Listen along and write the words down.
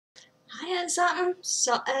Hej alle sammen,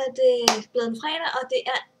 så er det blevet en fredag, og det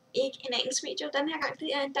er ikke en engelsk video den her gang, det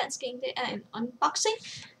er en dansk en, det er en unboxing.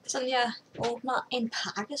 Sådan jeg åbner en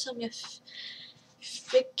pakke, som jeg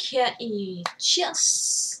fik her i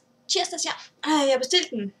tirsdags, ja. Jeg bestilte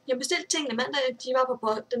den. Jeg bestilte tingene mandag,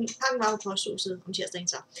 den pakken var på posthuset om tirsdagen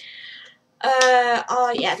så.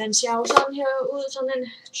 Og ja, den ser jo sådan her ud, sådan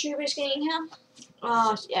en typisk en her.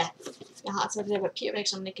 Og ja, jeg har taget det her papir væk,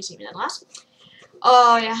 så man ikke kan se min adresse.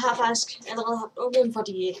 Og jeg har faktisk allerede haft åbnet den,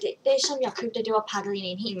 fordi det som jeg købte, det var pakket ind i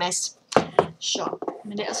en hel masse. Så,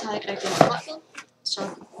 men ellers har jeg ikke rigtig haft. Så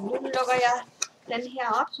nu lukker jeg den her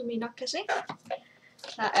op, som I nok kan se.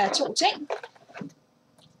 Der er to ting.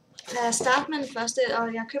 Lad os starte med den første,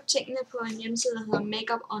 og jeg har købt tingene på en hjemmeside, der hedder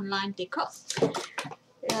makeup-online.dk.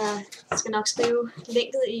 Jeg skal nok skrive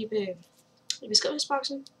linket i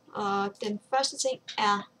beskrivelsesboksen. Og den første ting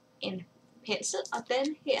er en pensel, og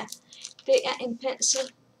den her, det er en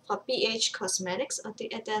pensel fra Cosmetics, og det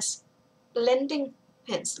er deres blending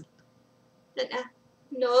pensel. Den er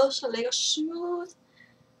noget så lækker smooth.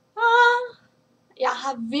 Jeg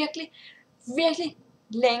har virkelig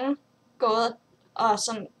længe gået og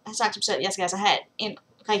sådan har sagt til mig selv, at jeg skal altså have en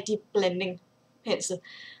rigtig blending pensel.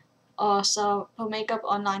 Og så på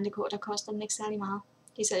makeup-online.dk, der koster den ikke særlig meget.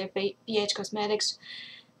 De sælger Cosmetics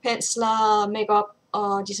pensler, makeup,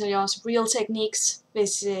 og de sælger også Real Techniques,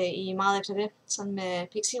 hvis I er meget efter det, sådan med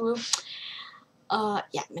pixie woo. Og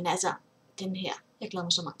ja, men altså, den her, jeg glæder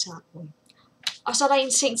mig så meget til at bruge den. Og så er der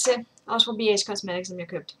en ting til, også fra Cosmetics, som jeg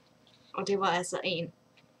købte. Og det var altså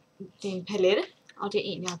det er en palette, og det er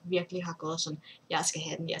en, jeg virkelig har gået sådan, jeg skal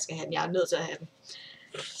have den, jeg er nødt til at have den.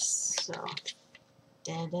 Så,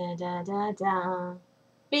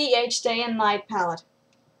 BH Day and Night Palette.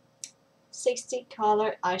 60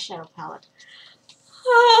 Color Eyeshadow Palette.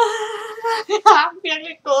 Jeg har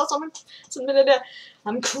virkelig gået sådan med det der,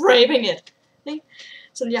 I'm craving it.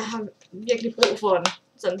 Så jeg har virkelig brug for den.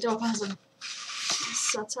 Sådan, det var bare sådan.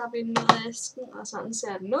 Så tager vi den ud af æsken, og sådan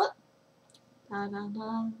ser den ud.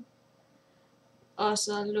 Og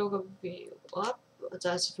så lukker vi op, og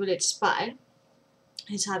der er selvfølgelig et spejl.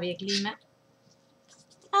 Det tager vi ikke lige med.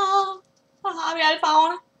 Så har vi alle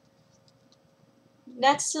farverne.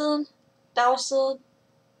 Natsiden, dagsiden.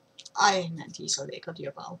 Ej, mand, de er så lækre, de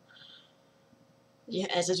er bare. Ja,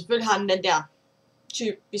 altså selvfølgelig har den der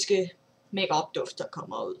typiske make-up duft, der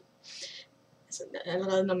kommer ud. Altså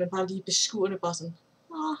allerede når man bare lige beskuer det, bare sådan,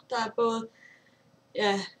 der er både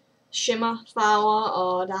shimmerfarver,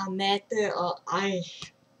 og der er matte, og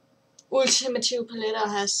ultimative paletter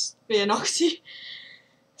her, vil jeg nok sige.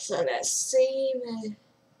 Så lad os se med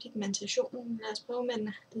pigmentationen. Lad os prøve med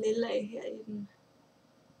den lille af her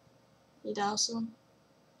i dagsiden.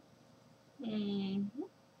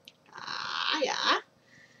 Ja.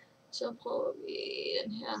 Så prøver vi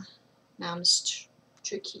den her nærmest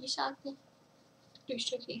turkisagtig. Lys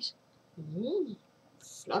turkis.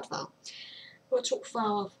 Flot farve. På to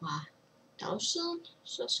farver fra dagsiden.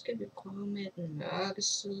 Så skal vi prøve med den mørke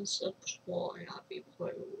side. Så tror jeg, vi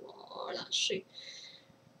prøver. Lad os se.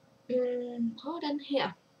 Prøv den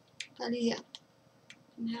her. Bare lige her.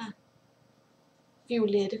 Den her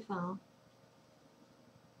violette farve.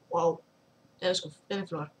 Wow. Den er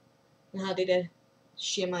flot. Den har det der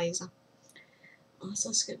shimmer i sig. Og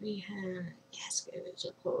så skal vi have,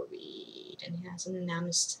 så prøver vi den her sådan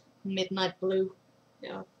nærmest midnight blue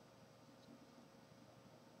heroppe.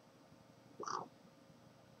 Wow.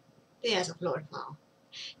 Det er så flot farve.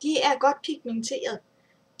 De er godt pigmenteret.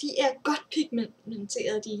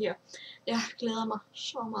 De her. Jeg glæder mig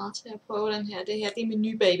så meget til at prøve den her. Det her, det er min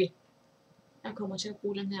nye baby. Jeg kommer til at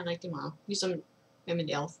bruge den her rigtig meget. Ligesom med min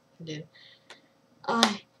elf.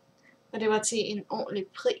 Og det var til en ordentlig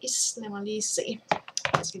pris. Lad mig lige se.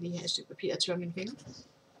 Jeg skal lige have et stykke papir og tørre mine fingre.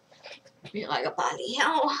 Vi rækker bare lige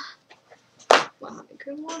herover. Hvor har vi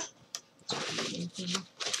købet?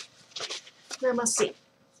 Lad mig se.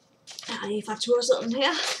 Jeg har lige fakturasedlen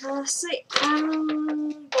her. Lad os se.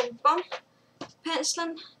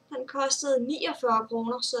 Penslen, den kostede 49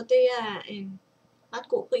 kroner, så det er en ret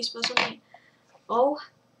god pris for sådan en. Og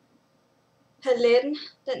paletten,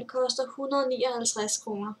 den koster 159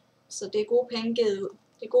 kroner. Så det er gode penge givet ud.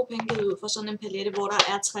 Det er gode penge givet ud for sådan en palette, hvor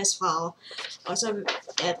der er 60 farver. Og så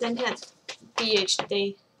den her BH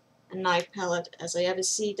Day and Night Palette, altså jeg vil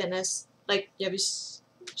sige, jeg vil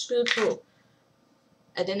skyde på,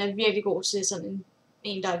 at den er virkelig god til sådan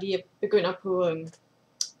en der lige begyndt at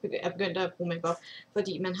bruge makeup,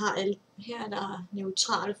 fordi man har her der er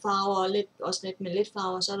neutrale farver og også lidt med lidt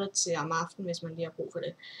farver, og så er der til om aftenen, hvis man lige har brug for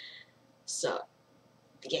det. Så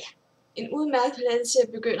ja, en udmærket palette til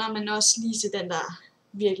at begynde, men også lige til den der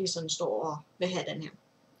virkelig sådan står og vil have den her.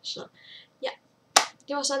 Så ja,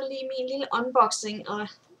 det var så lige min lille unboxing, og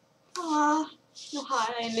nu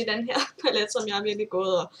har jeg endelig den her palet, som jeg har virkelig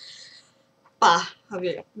gået og bare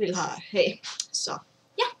vil have. Så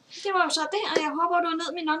ja, det var jo så det, og jeg håber, du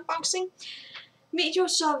nød min unboxing video,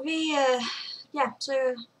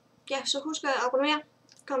 så husk at abonnere,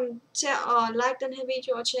 kom til at like den her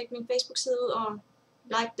video og tjek min Facebook-side ud og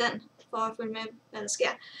like den, for at følge med, hvad der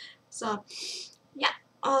sker. Så ja,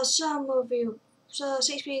 og så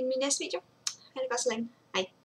ses vi i min næste video. Ha' det godt så længe. Hej.